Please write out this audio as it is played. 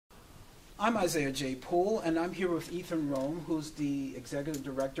I'm Isaiah J. Poole, and I'm here with Ethan Rome, who's the Executive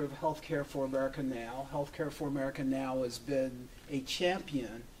Director of Healthcare for America Now. Healthcare for America Now has been a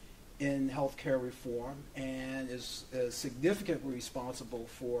champion in healthcare reform and is significantly responsible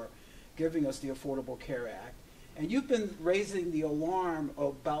for giving us the Affordable Care Act. And you've been raising the alarm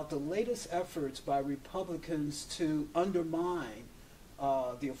about the latest efforts by Republicans to undermine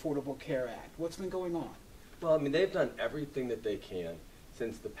the Affordable Care Act. What's been going on? Well, I mean, they've done everything that they can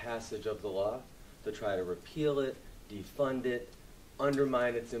since the passage of the law to try to repeal it, defund it,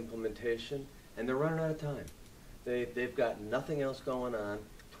 undermine its implementation, and they're running out of time. They've got nothing else going on.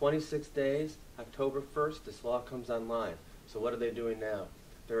 26 days, October 1st, this law comes online. So what are they doing now?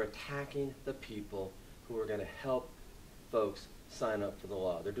 They're attacking the people who are going to help folks sign up for the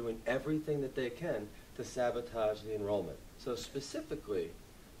law. They're doing everything that they can to sabotage the enrollment. So specifically,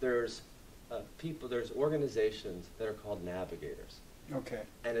 there's there's organizations that are called navigators. Okay.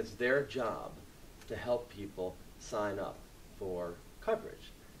 And it's their job to help people sign up for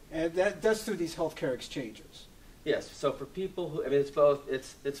coverage. And that's through these healthcare exchanges. Yes. So for people who, I mean, it's both.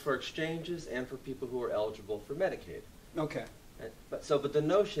 It's for exchanges and for people who are eligible for Medicaid. Okay. But the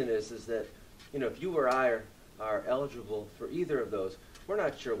notion is that, you know, if you or I are eligible for either of those, we're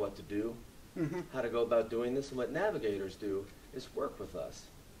not sure what to do, how to go about doing this. And what navigators do is work with us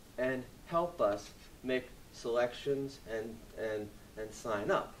and help us make selections and sign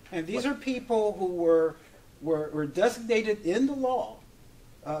up. And these are people who were designated in the law.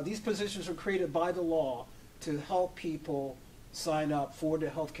 These positions were created by the law to help people sign up for the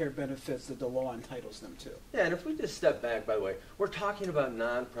health care benefits that the law entitles them to. Yeah, and if we just step back, by the way, we're talking about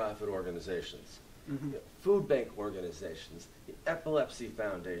nonprofit organizations, you know, food bank organizations, the Epilepsy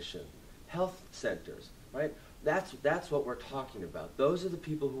Foundation, health centers, right? That's what we're talking about. Those are the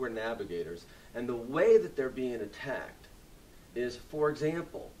people who are navigators. And the way that they're being attacked is, for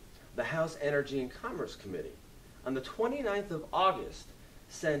example, the House Energy and Commerce Committee on the 29th of August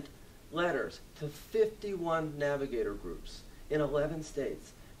sent letters to 51 navigator groups in 11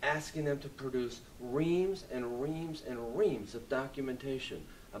 states asking them to produce reams and reams and reams of documentation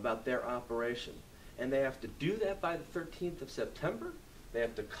about their operation. And they have to do that by the 13th of September. They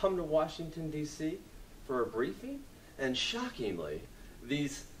have to come to Washington, D.C. for a briefing. And shockingly,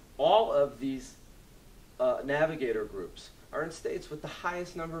 all of these navigator groups are in states with the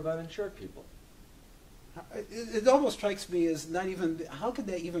highest number of uninsured people. It almost strikes me as not even, how could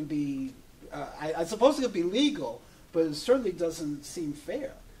that even be, I suppose it could be legal, but it certainly doesn't seem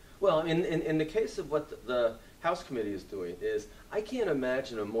fair. Well, in the case of what the House Committee is doing is, I can't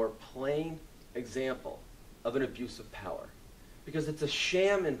imagine a more plain example of an abuse of power, because it's a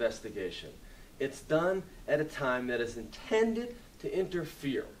sham investigation. It's done at a time that is intended to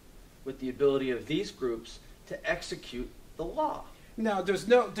interfere with the ability of these groups to execute the law. Now, is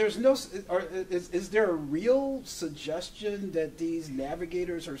there a real suggestion that these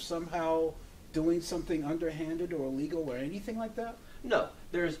navigators are somehow doing something underhanded or illegal or anything like that? No,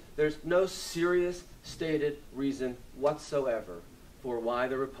 there's no serious stated reason whatsoever for why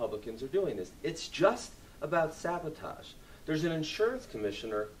the Republicans are doing this. It's just about sabotage. There's an insurance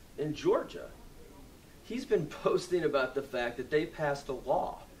commissioner in Georgia. He's been posting about the fact that they passed a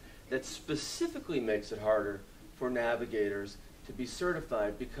law that specifically makes it harder for navigators to be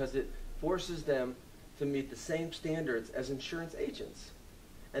certified because it forces them to meet the same standards as insurance agents.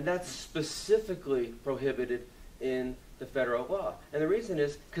 And that's specifically prohibited in the federal law. And the reason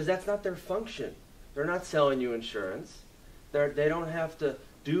is because that's not their function. They're not selling you insurance. They don't have to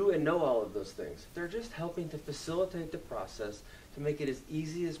do and know all of those things. They're just helping to facilitate the process to make it as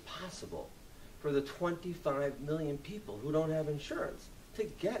easy as possible for the 25 million people who don't have insurance to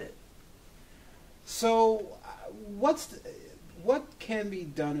get it. So what can be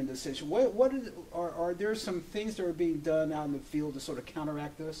done in this issue? Are there some things that are being done out in the field to sort of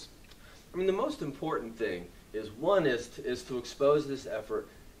counteract this? I mean, the most important thing is, one is to expose this effort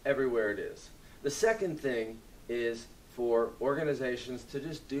everywhere it is. The second thing is for organizations to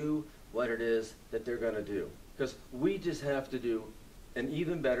just do what it is that they're going to do. Because we just have to do an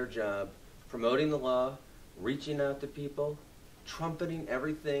even better job promoting the law, reaching out to people, trumpeting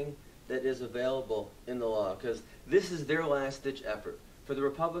everything that is available in the law, because this is their last-ditch effort. For the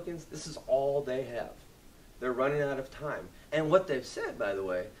Republicans, this is all they have. They're running out of time. And what they've said, by the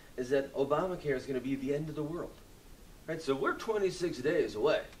way, is that Obamacare is going to be the end of the world. Right? So we're 26 days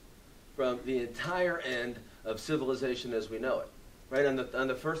away from the entire end of civilization as we know it. Right? On the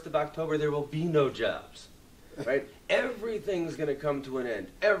 1st of October, there will be no jobs. Right? Everything's going to come to an end.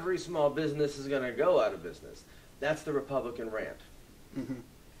 Every small business is going to go out of business. That's the Republican rant.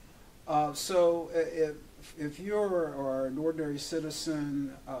 So if you're an ordinary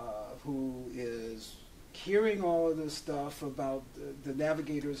citizen who is hearing all of this stuff about the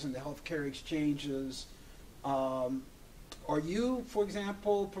navigators and the healthcare exchanges. Are you, for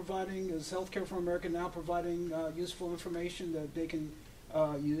example, providing, is Healthcare for America Now providing useful information that they can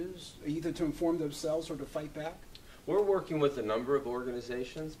use, either to inform themselves or to fight back? We're working with a number of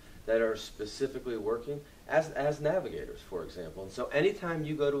organizations that are specifically working as navigators, for example. And so anytime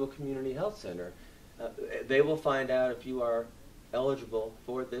you go to a community health center, they will find out if you are eligible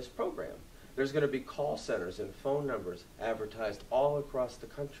for this program. There's going to be call centers and phone numbers advertised all across the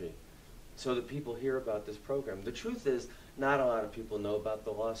country so that people hear about this program. The truth is, not a lot of people know about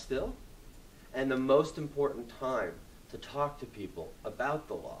the law still, and the most important time to talk to people about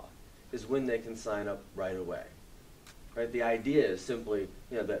the law is when they can sign up right away. Right? The idea is simply,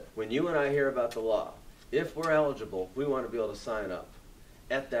 that when you and I hear about the law, if we're eligible, we want to be able to sign up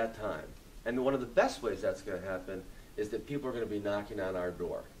at that time. And one of the best ways that's going to happen is that people are going to be knocking on our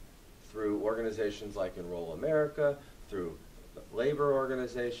door through organizations like Enroll America, through labor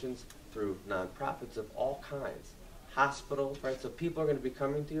organizations, through nonprofits of all kinds, hospitals, right? So people are going to be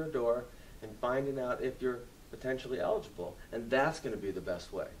coming to your door and finding out if you're potentially eligible, and that's going to be the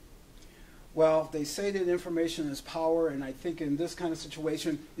best way. Well, they say that information is power, and I think in this kind of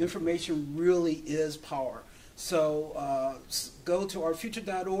situation, information really is power. So go to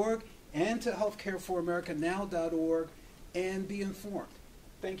ourfuture.org and to healthcareforamericanow.org and be informed.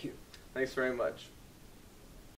 Thank you. Thanks very much.